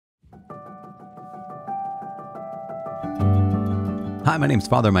Hi, my name's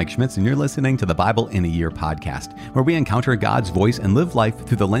Father Mike Schmitz, and you're listening to the Bible in a Year podcast, where we encounter God's voice and live life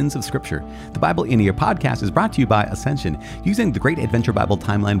through the lens of Scripture. The Bible in a Year podcast is brought to you by Ascension. Using the Great Adventure Bible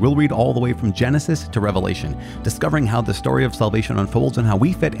timeline, we'll read all the way from Genesis to Revelation, discovering how the story of salvation unfolds and how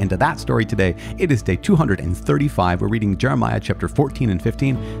we fit into that story today. It is day 235. We're reading Jeremiah chapter 14 and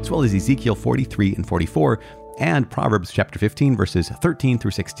 15, as well as Ezekiel 43 and 44. And Proverbs chapter 15, verses 13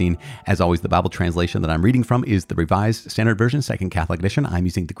 through 16. As always, the Bible translation that I'm reading from is the Revised Standard Version, Second Catholic Edition. I'm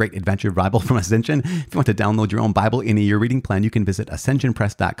using the Great Adventure Bible from Ascension. If you want to download your own Bible in a Year reading plan, you can visit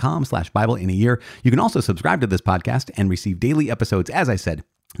ascensionpress.com/Bible in a Year. You can also subscribe to this podcast and receive daily episodes. As I said,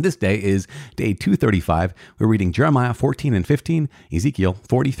 this day is day 235. We're reading Jeremiah 14 and 15, Ezekiel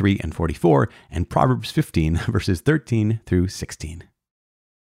 43 and 44, and Proverbs 15, verses 13 through 16.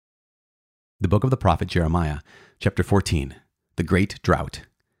 The book of the prophet Jeremiah, chapter 14, the great drought.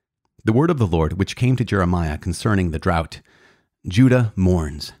 The word of the Lord which came to Jeremiah concerning the drought. Judah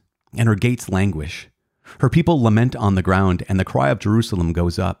mourns, and her gates languish. Her people lament on the ground, and the cry of Jerusalem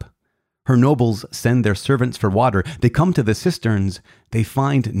goes up. Her nobles send their servants for water. They come to the cisterns. They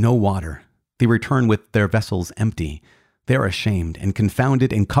find no water. They return with their vessels empty. They are ashamed and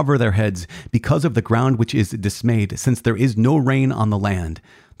confounded and cover their heads because of the ground which is dismayed, since there is no rain on the land.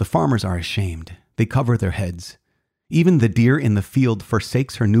 The farmers are ashamed. They cover their heads. Even the deer in the field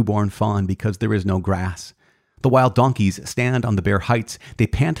forsakes her newborn fawn because there is no grass. The wild donkeys stand on the bare heights. They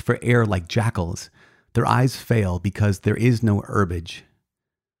pant for air like jackals. Their eyes fail because there is no herbage.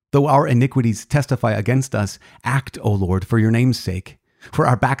 Though our iniquities testify against us, act, O Lord, for your name's sake. For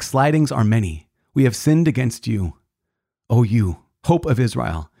our backslidings are many. We have sinned against you. O you, hope of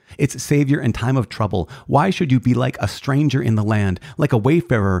Israel, its Savior in time of trouble, why should you be like a stranger in the land, like a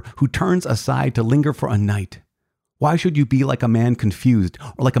wayfarer who turns aside to linger for a night? Why should you be like a man confused,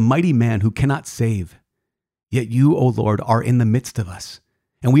 or like a mighty man who cannot save? Yet you, O Lord, are in the midst of us,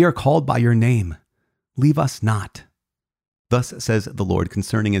 and we are called by your name. Leave us not. Thus says the Lord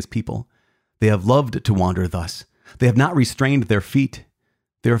concerning his people. They have loved to wander thus. They have not restrained their feet.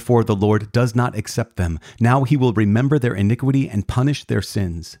 Therefore the Lord does not accept them. Now he will remember their iniquity and punish their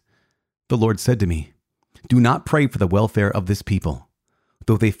sins. The Lord said to me, do not pray for the welfare of this people.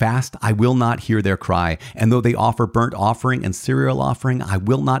 Though they fast, I will not hear their cry. And though they offer burnt offering and cereal offering, I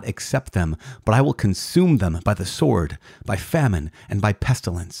will not accept them, but I will consume them by the sword, by famine, and by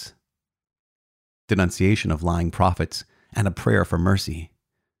pestilence. Denunciation of lying prophets and a prayer for mercy.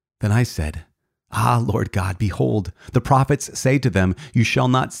 Then I said, Ah, Lord God, behold, the prophets say to them, you shall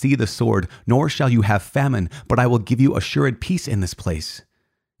not see the sword, nor shall you have famine, but I will give you assured peace in this place.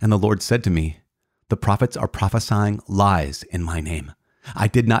 And the Lord said to me, the prophets are prophesying lies in my name. I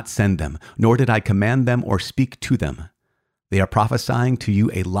did not send them, nor did I command them or speak to them. They are prophesying to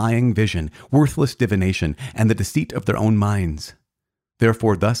you a lying vision, worthless divination, and the deceit of their own minds.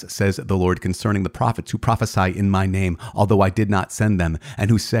 Therefore thus says the Lord concerning the prophets who prophesy in my name, although I did not send them, and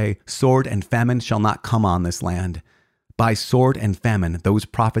who say, sword and famine shall not come on this land. By sword and famine those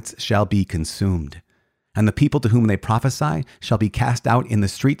prophets shall be consumed. And the people to whom they prophesy shall be cast out in the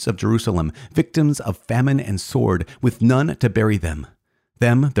streets of Jerusalem, victims of famine and sword, with none to bury them.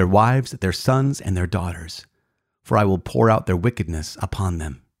 Them, their wives, their sons, and their daughters. For I will pour out their wickedness upon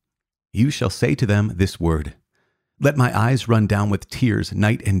them. You shall say to them this word. Let my eyes run down with tears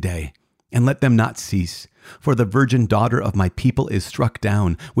night and day, and let them not cease. For the virgin daughter of my people is struck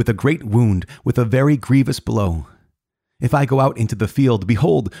down with a great wound, with a very grievous blow. If I go out into the field,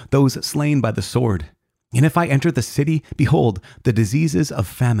 behold, those slain by the sword. And if I enter the city, behold, the diseases of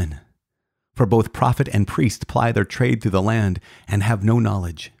famine. For both prophet and priest ply their trade through the land, and have no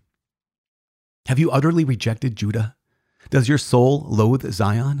knowledge. Have you utterly rejected Judah? Does your soul loathe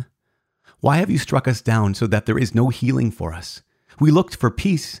Zion? Why have you struck us down so that there is no healing for us? We looked for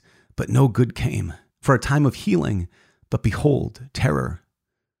peace, but no good came, for a time of healing, but behold, terror.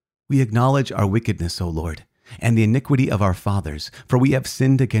 We acknowledge our wickedness, O Lord, and the iniquity of our fathers, for we have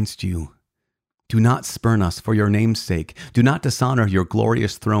sinned against you. Do not spurn us for your name's sake. Do not dishonor your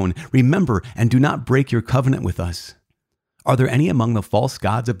glorious throne. Remember and do not break your covenant with us. Are there any among the false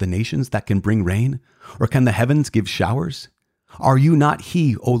gods of the nations that can bring rain? Or can the heavens give showers? Are you not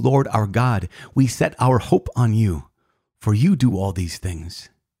he, O Lord our God? We set our hope on you, for you do all these things.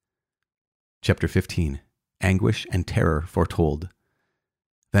 Chapter 15. Anguish and terror foretold.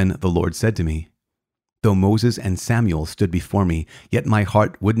 Then the Lord said to me, though Moses and Samuel stood before me, yet my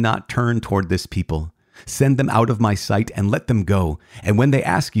heart would not turn toward this people. Send them out of my sight and let them go. And when they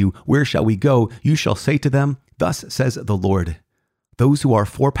ask you, where shall we go? You shall say to them, thus says the Lord, those who are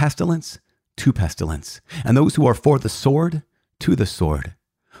for pestilence, to pestilence, and those who are for the sword, to the sword.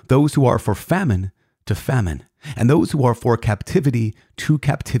 Those who are for famine, to famine, and those who are for captivity to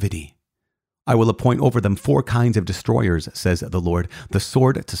captivity. I will appoint over them 4 kinds of destroyers, says the Lord, the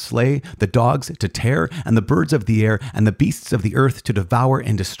sword to slay, the dogs to tear, and the birds of the air, and the beasts of the earth to devour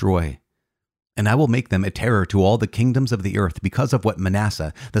and destroy. And I will make them a terror to all the kingdoms of the earth because of what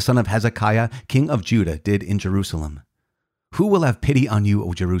Manasseh, the son of Hezekiah, king of Judah, did in Jerusalem. Who will have pity on you,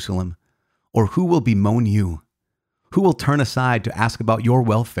 O Jerusalem? Or who will bemoan you? Who will turn aside to ask about your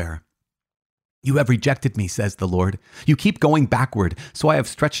welfare? You have rejected me, says the Lord. You keep going backward, so I have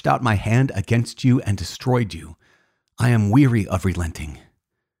stretched out my hand against you and destroyed you. I am weary of relenting.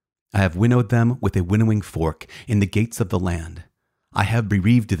 I have winnowed them with a winnowing fork in the gates of the land. I have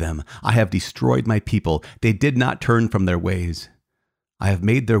bereaved them. I have destroyed my people. They did not turn from their ways. I have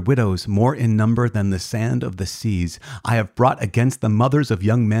made their widows more in number than the sand of the seas. I have brought against the mothers of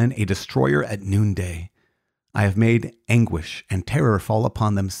young men a destroyer at noonday. I have made anguish and terror fall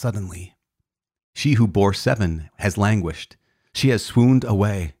upon them suddenly. She who bore 7 has languished. She has swooned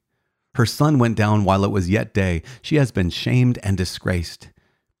away. Her son went down while it was yet day. She has been shamed and disgraced.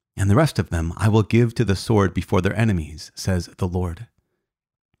 And the rest of them I will give to the sword before their enemies, says the Lord.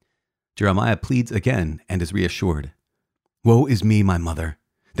 Jeremiah pleads again and is reassured. Woe is me, my mother,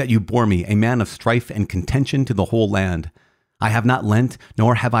 that you bore me, a man of strife and contention to the whole land. I have not lent,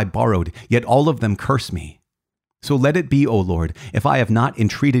 nor have I borrowed, yet all of them curse me. So let it be, O Lord, if I have not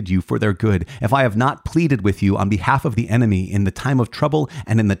entreated you for their good, if I have not pleaded with you on behalf of the enemy in the time of trouble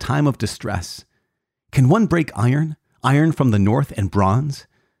and in the time of distress. Can one break iron, iron from the north and bronze?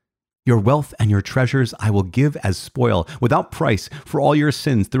 Your wealth and your treasures I will give as spoil, without price, for all your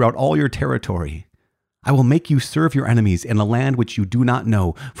sins throughout all your territory. I will make you serve your enemies in a land which you do not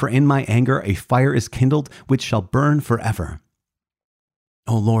know, for in my anger a fire is kindled which shall burn forever.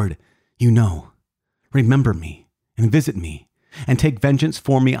 O Lord, you know, remember me and visit me, and take vengeance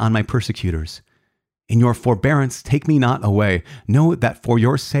for me on my persecutors. In your forbearance take me not away. Know that for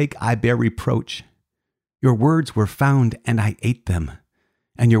your sake I bear reproach. Your words were found, and I ate them.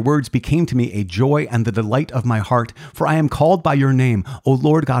 And your words became to me a joy and the delight of my heart, for I am called by your name, O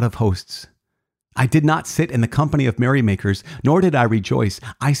Lord God of hosts. I did not sit in the company of merrymakers, nor did I rejoice.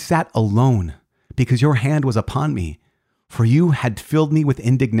 I sat alone, because your hand was upon me. For you had filled me with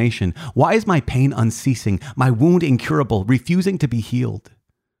indignation. Why is my pain unceasing, my wound incurable, refusing to be healed?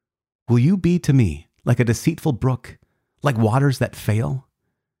 Will you be to me like a deceitful brook, like waters that fail?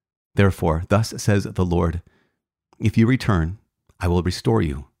 Therefore, thus says the Lord, if you return, I will restore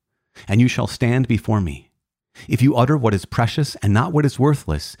you, and you shall stand before me. If you utter what is precious and not what is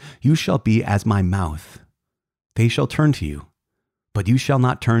worthless, you shall be as my mouth. They shall turn to you, but you shall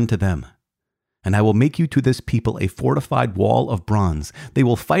not turn to them. And I will make you to this people a fortified wall of bronze. They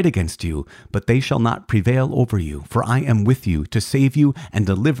will fight against you, but they shall not prevail over you, for I am with you to save you and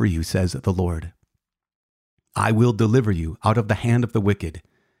deliver you, says the Lord. I will deliver you out of the hand of the wicked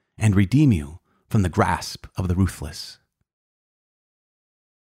and redeem you from the grasp of the ruthless.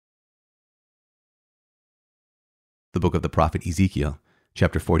 The book of the prophet Ezekiel,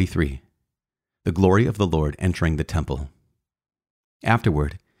 chapter 43. The glory of the Lord entering the temple.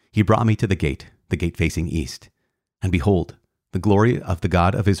 Afterward, he brought me to the gate facing east. And behold, the glory of the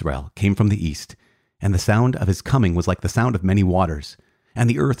God of Israel came from the east, and the sound of his coming was like the sound of many waters, and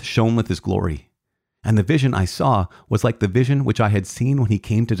the earth shone with his glory. And the vision I saw was like the vision which I had seen when he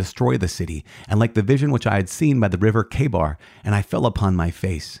came to destroy the city, and like the vision which I had seen by the river Chebar, and I fell upon my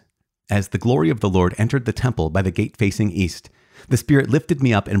face. As the glory of the Lord entered the temple by the gate facing east, the Spirit lifted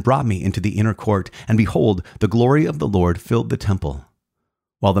me up and brought me into the inner court, and behold, the glory of the Lord filled the temple.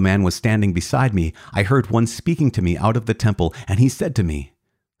 While the man was standing beside me, I heard one speaking to me out of the temple, and he said to me,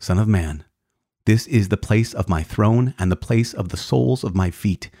 Son of man, this is the place of my throne and the place of the soles of my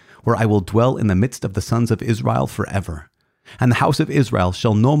feet, where I will dwell in the midst of the sons of Israel forever. And the house of Israel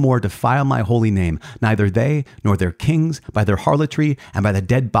shall no more defile my holy name, neither they nor their kings, by their harlotry and by the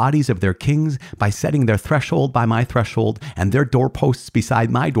dead bodies of their kings, by setting their threshold by my threshold, and their doorposts beside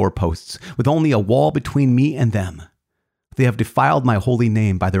my doorposts, with only a wall between me and them. They have defiled my holy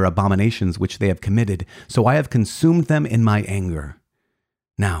name by their abominations which they have committed, so I have consumed them in my anger.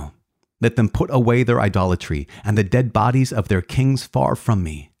 Now, let them put away their idolatry and the dead bodies of their kings far from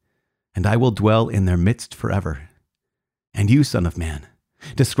me, and I will dwell in their midst forever. And you, son of man,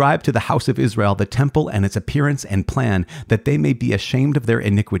 describe to the house of Israel the temple and its appearance and plan, that they may be ashamed of their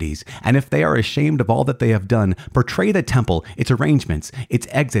iniquities. And if they are ashamed of all that they have done, portray the temple, its arrangements, its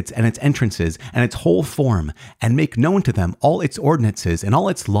exits and its entrances, and its whole form, and make known to them all its ordinances and all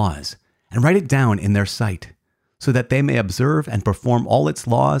its laws, and write it down in their sight, so that they may observe and perform all its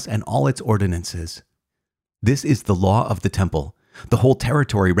laws and all its ordinances. This is the law of the temple, The whole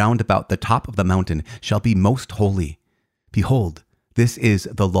territory round about the top of the mountain shall be most holy. Behold, this is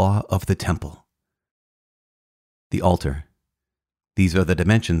the law of the temple. The altar. These are the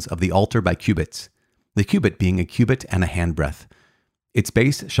dimensions of the altar by cubits, the cubit being a cubit and a handbreadth. Its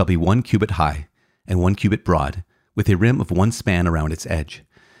base shall be 1 cubit high and 1 cubit broad, with a rim of 1 span around its edge.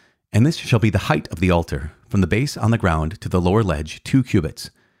 And this shall be the height of the altar, from the base on the ground to the lower ledge 2 cubits,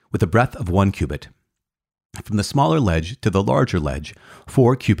 with a breadth of 1 cubit. From the smaller ledge to the larger ledge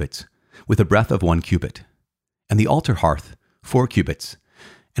 4 cubits, with a breadth of 1 cubit. And the altar hearth 4 cubits,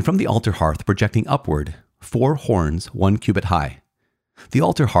 and from the altar hearth projecting upward 4 horns 1 cubit high. The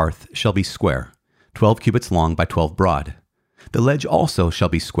altar hearth shall be square, 12 cubits long by 12 broad. The ledge also shall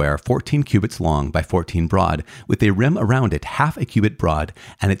be square, 14 cubits long by 14 broad, with a rim around it half a cubit broad,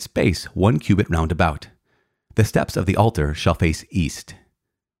 and its base 1 cubit round about. The steps of the altar shall face east.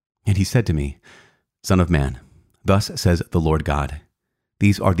 And he said to me, Son of man, thus says the Lord God,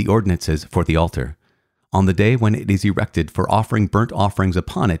 these are the ordinances for the altar. On the day when it is erected for offering burnt offerings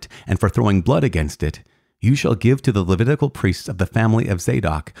upon it and for throwing blood against it, you shall give to the Levitical priests of the family of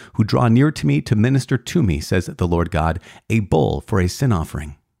Zadok, who draw near to me to minister to me, says the Lord God, a bull for a sin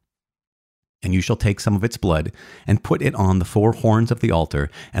offering. And you shall take some of its blood, and put it on the 4 horns of the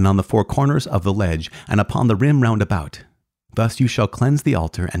altar, and on the 4 corners of the ledge, and upon the rim round about. Thus you shall cleanse the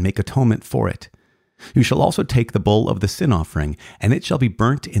altar, and make atonement for it. You shall also take the bull of the sin offering, and it shall be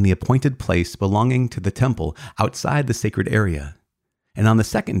burnt in the appointed place belonging to the temple, outside the sacred area. And on the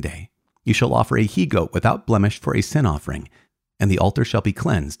 2nd day, you shall offer a he-goat without blemish for a sin offering, and the altar shall be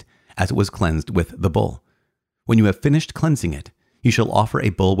cleansed, as it was cleansed with the bull. When you have finished cleansing it, you shall offer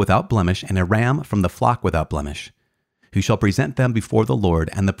a bull without blemish and a ram from the flock without blemish. You shall present them before the Lord,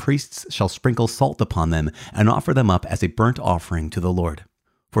 and the priests shall sprinkle salt upon them, and offer them up as a burnt offering to the Lord.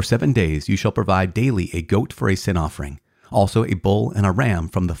 For 7 days you shall provide daily a goat for a sin offering. Also a bull and a ram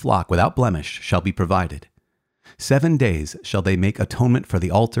from the flock without blemish shall be provided. 7 days shall they make atonement for the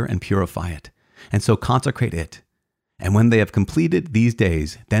altar and purify it, and so consecrate it. And when they have completed these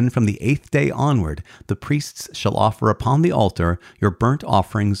days, then from the 8th day onward, the priests shall offer upon the altar your burnt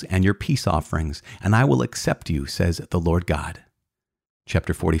offerings and your peace offerings, and I will accept you, says the Lord God.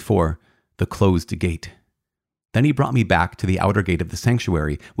 Chapter 44, the closed gate. Then he brought me back to the outer gate of the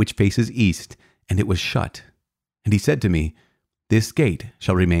sanctuary, which faces east, and it was shut. And he said to me, This gate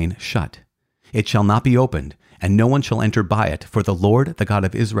shall remain shut. It shall not be opened, and no one shall enter by it, for the Lord, the God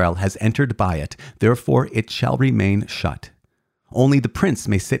of Israel, has entered by it. Therefore it shall remain shut. Only the prince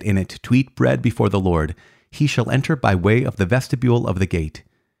may sit in it to eat bread before the Lord. He shall enter by way of the vestibule of the gate,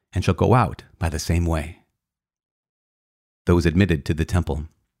 and shall go out by the same way. Those admitted to the temple.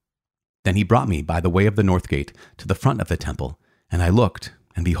 Then he brought me by the way of the north gate to the front of the temple, and I looked,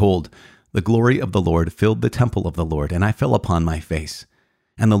 and behold, the glory of the Lord filled the temple of the Lord, and I fell upon my face.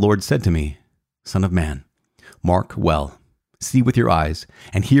 And the Lord said to me, Son of man, mark well, see with your eyes,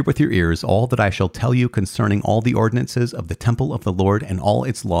 and hear with your ears all that I shall tell you concerning all the ordinances of the temple of the Lord and all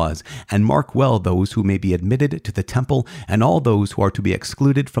its laws, and mark well those who may be admitted to the temple and all those who are to be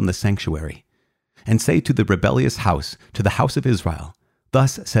excluded from the sanctuary. And say to the rebellious house, to the house of Israel,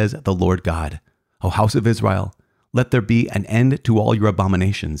 Thus says the Lord God, O house of Israel, let there be an end to all your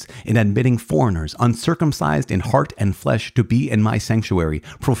abominations, in admitting foreigners, uncircumcised in heart and flesh, to be in my sanctuary,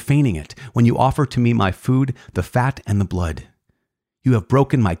 profaning it, when you offer to me my food, the fat and the blood. You have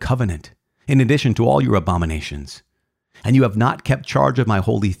broken my covenant, in addition to all your abominations. And you have not kept charge of my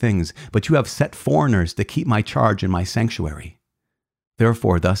holy things, but you have set foreigners to keep my charge in my sanctuary.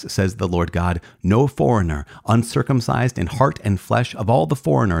 Therefore, thus says the Lord God, no foreigner, uncircumcised in heart and flesh, of all the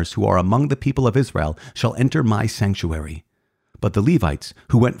foreigners who are among the people of Israel, shall enter my sanctuary. But the Levites,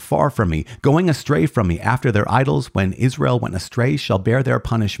 who went far from me, going astray from me after their idols when Israel went astray, shall bear their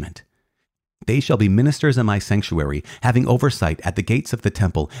punishment. They shall be ministers in my sanctuary, having oversight at the gates of the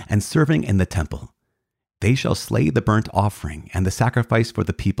temple, and serving in the temple. They shall slay the burnt offering and the sacrifice for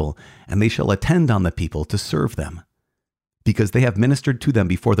the people, and they shall attend on the people to serve them. Because they have ministered to them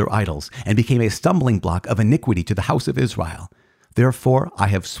before their idols, and became a stumbling block of iniquity to the house of Israel. Therefore I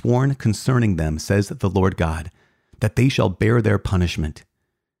have sworn concerning them, says the Lord God, that they shall bear their punishment.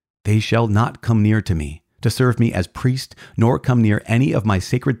 They shall not come near to me, to serve me as priest, nor come near any of my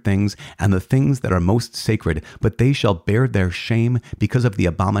sacred things and the things that are most sacred, but they shall bear their shame because of the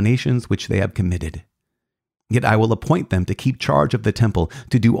abominations which they have committed. Yet I will appoint them to keep charge of the temple,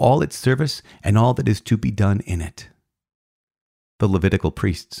 to do all its service and all that is to be done in it. The Levitical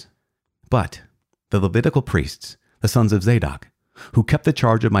priests. But the Levitical priests, the sons of Zadok, who kept the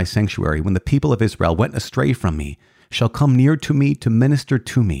charge of my sanctuary when the people of Israel went astray from me, shall come near to me to minister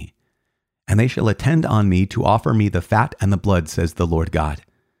to me. And they shall attend on me to offer me the fat and the blood, says the Lord God.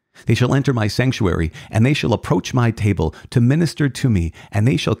 They shall enter my sanctuary, and they shall approach my table to minister to me, and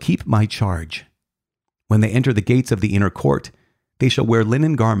they shall keep my charge. When they enter the gates of the inner court, they shall wear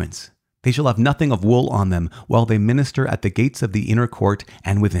linen garments. They shall have nothing of wool on them while they minister at the gates of the inner court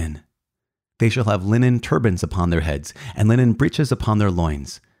and within. They shall have linen turbans upon their heads, and linen breeches upon their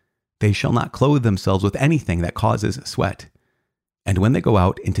loins. They shall not clothe themselves with anything that causes sweat. And when they go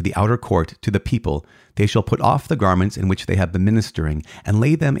out into the outer court to the people, they shall put off the garments in which they have been ministering, and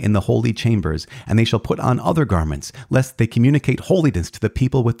lay them in the holy chambers, and they shall put on other garments, lest they communicate holiness to the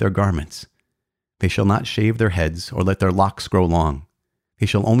people with their garments. They shall not shave their heads, or let their locks grow long. They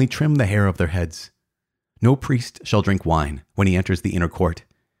shall only trim the hair of their heads. No priest shall drink wine when he enters the inner court.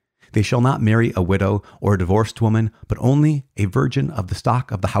 They shall not marry a widow or a divorced woman, but only a virgin of the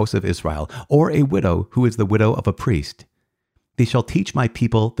stock of the house of Israel, or a widow who is the widow of a priest. They shall teach my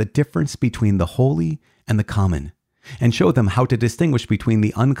people the difference between the holy and the common, and show them how to distinguish between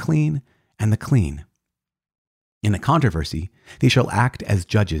the unclean and the clean. In a controversy, they shall act as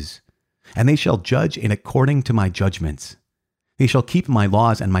judges, and they shall judge in according to my judgments. They shall keep my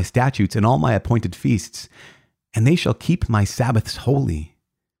laws and my statutes and all my appointed feasts, and they shall keep my Sabbaths holy.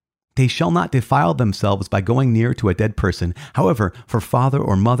 They shall not defile themselves by going near to a dead person. However, for father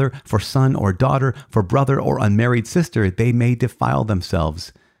or mother, for son or daughter, for brother or unmarried sister, they may defile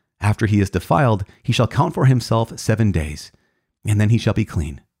themselves. After he is defiled, he shall count for himself 7 days, and then he shall be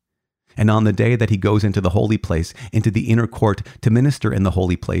clean. And on the day that he goes into the holy place, into the inner court to minister in the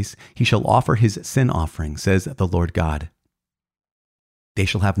holy place, he shall offer his sin offering, says the Lord God. They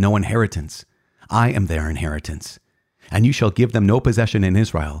shall have no inheritance. I am their inheritance. And you shall give them no possession in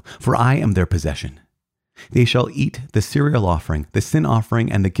Israel, for I am their possession. They shall eat the cereal offering, the sin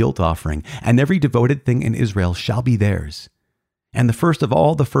offering, and the guilt offering, and every devoted thing in Israel shall be theirs. And the first of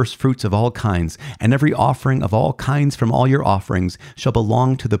all the first fruits of all kinds, and every offering of all kinds from all your offerings shall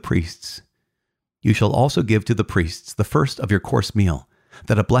belong to the priests. You shall also give to the priests the first of your course meal,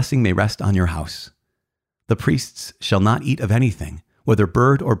 that a blessing may rest on your house. The priests shall not eat of anything, whether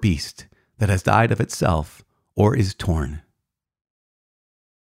bird or beast, that has died of itself or is torn.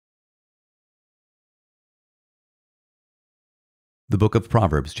 The book of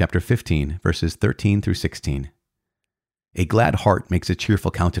Proverbs, chapter 15, verses 13 through 16. A glad heart makes a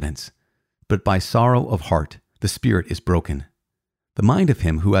cheerful countenance, but by sorrow of heart the spirit is broken. The mind of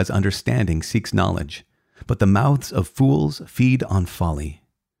him who has understanding seeks knowledge, but the mouths of fools feed on folly.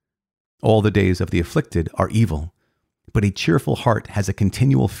 All the days of the afflicted are evil, but a cheerful heart has a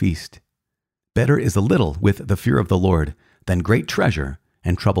continual feast. Better is a little with the fear of the Lord than great treasure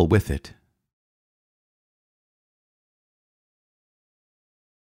and trouble with it.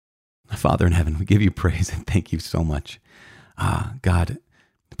 Father in heaven, we give you praise and thank you so much. God,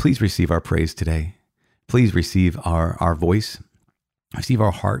 please receive our praise today. Please receive our voice, receive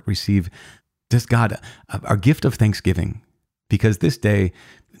our heart, receive just, God, our gift of thanksgiving, because this day,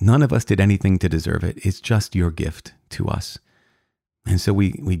 none of us did anything to deserve it. It's just your gift to us. And so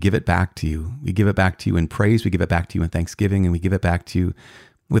we give it back to you. We give it back to you in praise. We give it back to you in thanksgiving, and we give it back to you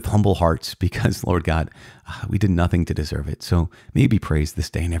with humble hearts because, Lord God, we did nothing to deserve it. So may you be praised this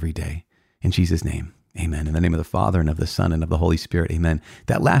day and every day. In Jesus' name, amen. In the name of the Father and of the Son and of the Holy Spirit, amen.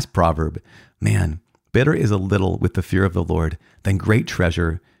 That last proverb, man, better is a little with the fear of the Lord than great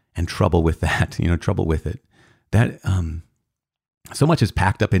treasure and trouble with that, trouble with it. That, so much is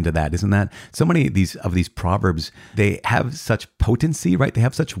packed up into that, isn't that? So many of these proverbs, they have such potency, right? They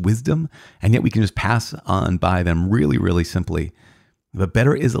have such wisdom, and yet we can just pass on by them really, really simply. But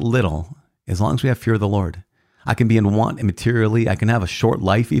better is a little, as long as we have fear of the Lord. I can be in want materially. I can have a short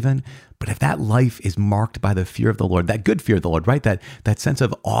life even. But if that life is marked by the fear of the Lord, that good fear of the Lord, right? That sense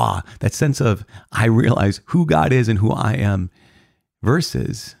of awe, that sense of I realize who God is and who I am,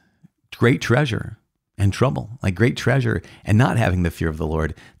 versus great treasure and trouble, like great treasure and not having the fear of the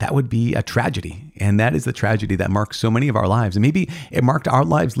Lord, that would be a tragedy. And that is the tragedy that marks so many of our lives. And maybe it marked our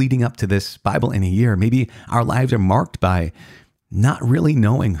lives leading up to this Bible in a year. Maybe our lives are marked by not really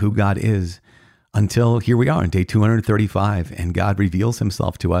knowing who God is until here we are on day 235, and God reveals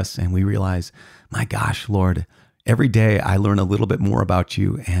himself to us and we realize, my gosh, Lord, every day I learn a little bit more about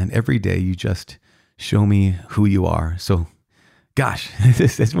you, and every day you just show me who you are. So gosh,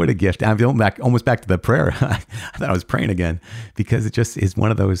 this is what a gift. I'm going almost back to the prayer. I thought I was praying again, because it just is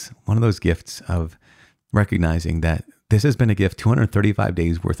one of those gifts of recognizing that this has been a gift, 235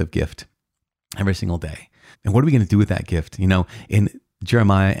 days worth of gift every single day. And what are we going to do with that gift? In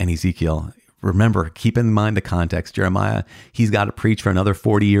Jeremiah and Ezekiel, remember, keep in mind the context. Jeremiah, he's got to preach for another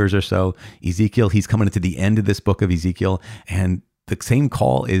 40 years or so. Ezekiel, he's coming into the end of this book of Ezekiel, and the same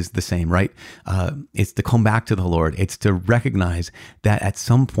call is the same, right? It's to come back to the Lord. It's to recognize that at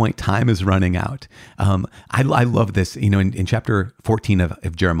some point time is running out. I love this, in chapter 14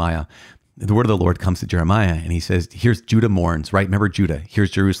 of Jeremiah, the word of the Lord comes to Jeremiah and he says, here's Judah mourns, right? Remember Judah,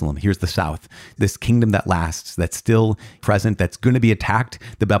 here's Jerusalem, here's the south, this kingdom that lasts, that's still present, that's going to be attacked.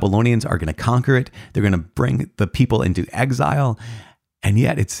 The Babylonians are going to conquer it. They're going to bring the people into exile. And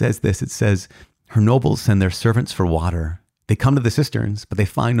yet it says this, it says, her nobles send their servants for water. They come to the cisterns, but they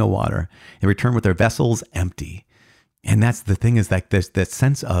find no water. They return with their vessels empty. And that's the thing, is like this, that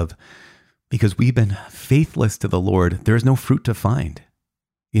sense of, because we've been faithless to the Lord, there is no fruit to find.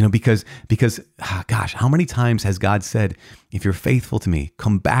 Because gosh, how many times has God said, if you're faithful to me,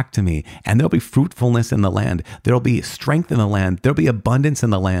 come back to me, and there'll be fruitfulness in the land. There'll be strength in the land. There'll be abundance in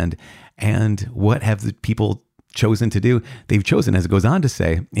the land. And what have the people chosen to do? They've chosen, as it goes on to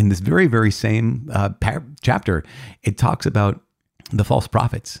say, in this very, very same chapter, it talks about the false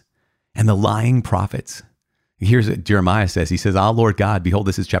prophets and the lying prophets. Here's what Jeremiah says. He says, Lord God, behold,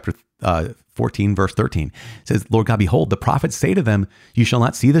 this is chapter 14, verse 13. It says, Lord God, behold, the prophets say to them, you shall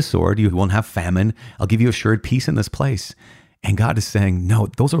not see the sword. You won't have famine. I'll give you assured peace in this place. And God is saying, no,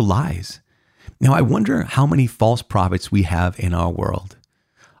 those are lies. Now, I wonder how many false prophets we have in our world.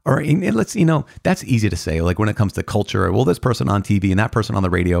 Or that's easy to say, like when it comes to culture, well, this person on TV and that person on the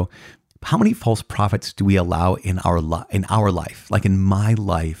radio, how many false prophets do we allow in our life, like in my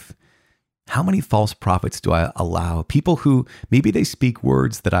life? How many false prophets do I allow? People who maybe they speak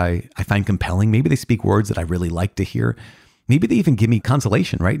words that I find compelling. Maybe they speak words that I really like to hear. Maybe they even give me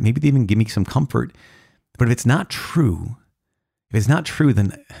consolation, right? Maybe they even give me some comfort. But if it's not true,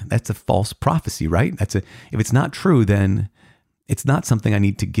 then that's a false prophecy, right? If it's not true, then it's not something I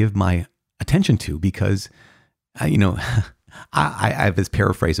need to give my attention to, because, I have this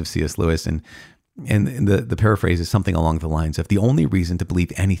paraphrase of C.S. Lewis, and the paraphrase is something along the lines of, the only reason to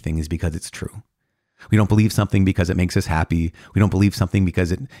believe anything is because it's true. We don't believe something because it makes us happy. We don't believe something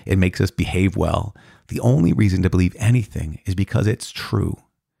because it makes us behave well. The only reason to believe anything is because it's true.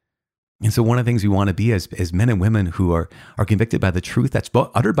 And so one of the things we want to be as men and women who are convicted by the truth that's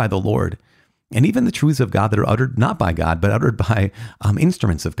uttered by the Lord, and even the truths of God that are uttered not by God, but uttered by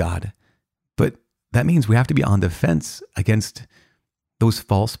instruments of God. But that means we have to be on the fence against those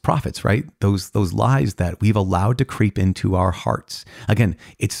false prophets, right? Those lies that we've allowed to creep into our hearts. Again,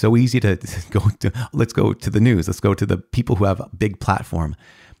 it's so easy to let's go to the news. Let's go to the people who have a big platform.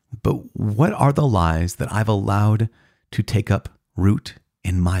 But what are the lies that I've allowed to take up root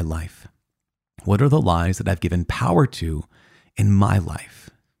in my life? What are the lies that I've given power to in my life?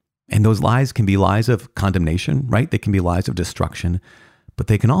 And those lies can be lies of condemnation, right? They can be lies of destruction, but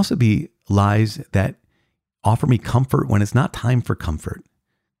they can also be lies that offer me comfort when it's not time for comfort.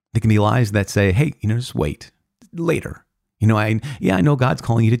 They can be lies that say, hey, just wait later. I know God's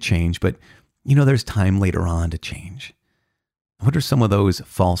calling you to change, but there's time later on to change. What are some of those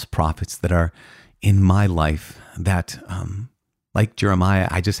false prophets that are in my life that, like Jeremiah,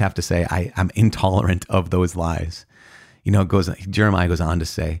 I just have to say, I'm intolerant of those lies. Jeremiah goes on to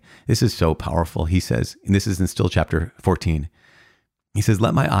say, this is so powerful. He says, and this is in still chapter 14. He says,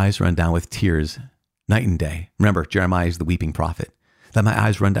 let my eyes run down with tears night and day. Remember, Jeremiah is the weeping prophet. Let my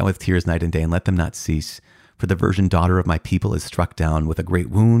eyes run down with tears night and day, and let them not cease. For the virgin daughter of my people is struck down with a great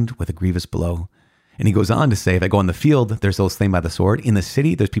wound, with a grievous blow. And he goes on to say, if I go in the field, there's those slain by the sword. In the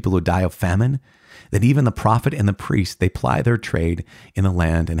city, there's people who die of famine. That even the prophet and the priest, they ply their trade in the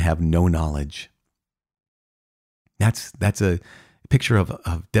land and have no knowledge. That's a picture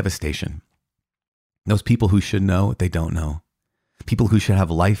of devastation. Those people who should know, they don't know. People who should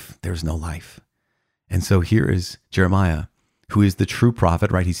have life, there's no life. And so here is Jeremiah, who is the true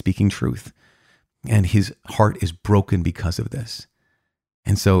prophet, right? He's speaking truth. And his heart is broken because of this.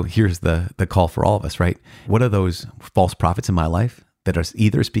 And so here's the call for all of us, right? What are those false prophets in my life that are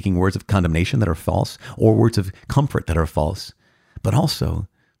either speaking words of condemnation that are false or words of comfort that are false? But also,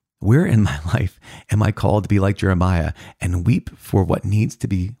 where in my life am I called to be like Jeremiah and weep for what needs to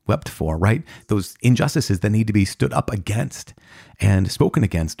be wept for, right? Those injustices that need to be stood up against and spoken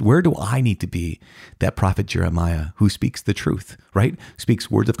against. Where do I need to be that prophet Jeremiah who speaks the truth, right? Speaks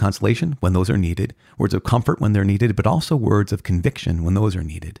words of consolation when those are needed, words of comfort when they're needed, but also words of conviction when those are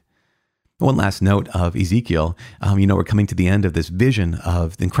needed. One last note of Ezekiel, we're coming to the end of this vision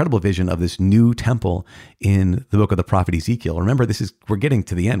of the incredible vision of this new temple in the book of the prophet Ezekiel. Remember, we're getting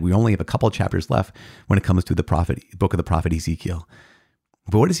to the end. We only have a couple of chapters left when it comes to the book of the prophet Ezekiel.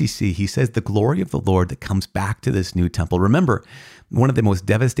 But what does he see? He says the glory of the Lord that comes back to this new temple. Remember, one of the most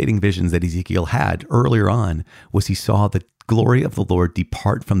devastating visions that Ezekiel had earlier on was he saw the glory of the Lord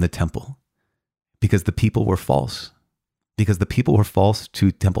depart from the temple because the people were false. because the people were false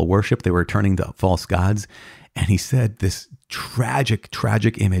to temple worship. They were turning to false gods. And he said this tragic,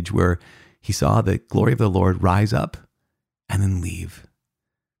 tragic image where he saw the glory of the Lord rise up and then leave.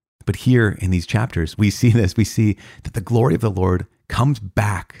 But here in these chapters, we see this. We see that the glory of the Lord comes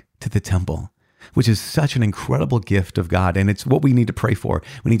back to the temple, which is such an incredible gift of God. And it's what we need to pray for.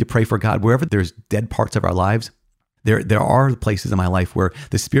 We need to pray for God. Wherever there's dead parts of our lives, there are places in my life where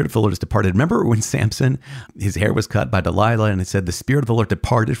the Spirit of the Lord has departed. Remember when Samson, his hair was cut by Delilah, and it said the Spirit of the Lord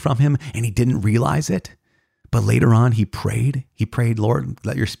departed from him and he didn't realize it? But later on, he prayed, Lord,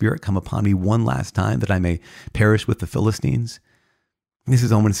 let your Spirit come upon me one last time that I may perish with the Philistines. This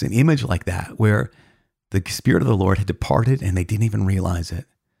is almost an image like that, where the Spirit of the Lord had departed and they didn't even realize it.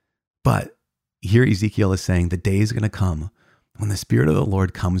 But here Ezekiel is saying the day is going to come when the Spirit of the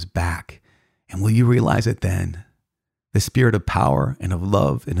Lord comes back. And will you realize it then? The Spirit of power and of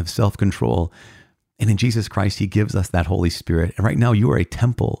love and of self-control. And in Jesus Christ, he gives us that Holy Spirit. And right now you are a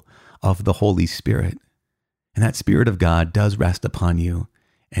temple of the Holy Spirit. And that Spirit of God does rest upon you.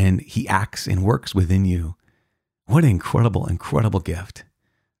 And he acts and works within you. What an incredible, incredible gift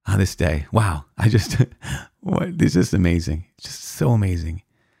on this day. Wow. It's just amazing. It's just so amazing.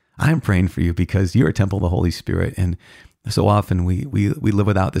 I'm praying for you because you're a temple of the Holy Spirit. And so often we live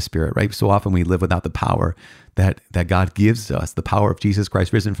without the Spirit, right? So often we live without the power that God gives us, the power of Jesus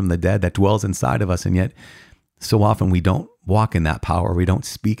Christ risen from the dead that dwells inside of us. And yet so often we don't walk in that power. We don't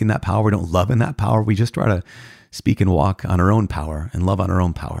speak in that power. We don't love in that power. We just try to speak and walk on our own power and love on our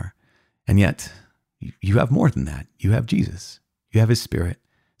own power. And yet you have more than that. You have Jesus. You have his Spirit.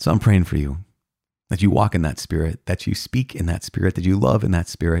 So I'm praying for you that you walk in that Spirit, that you speak in that Spirit, that you love in that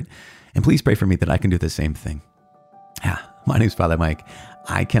Spirit. And please pray for me that I can do the same thing. Yeah, my name's Father Mike.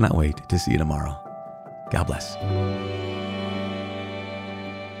 I cannot wait to see you tomorrow. God bless.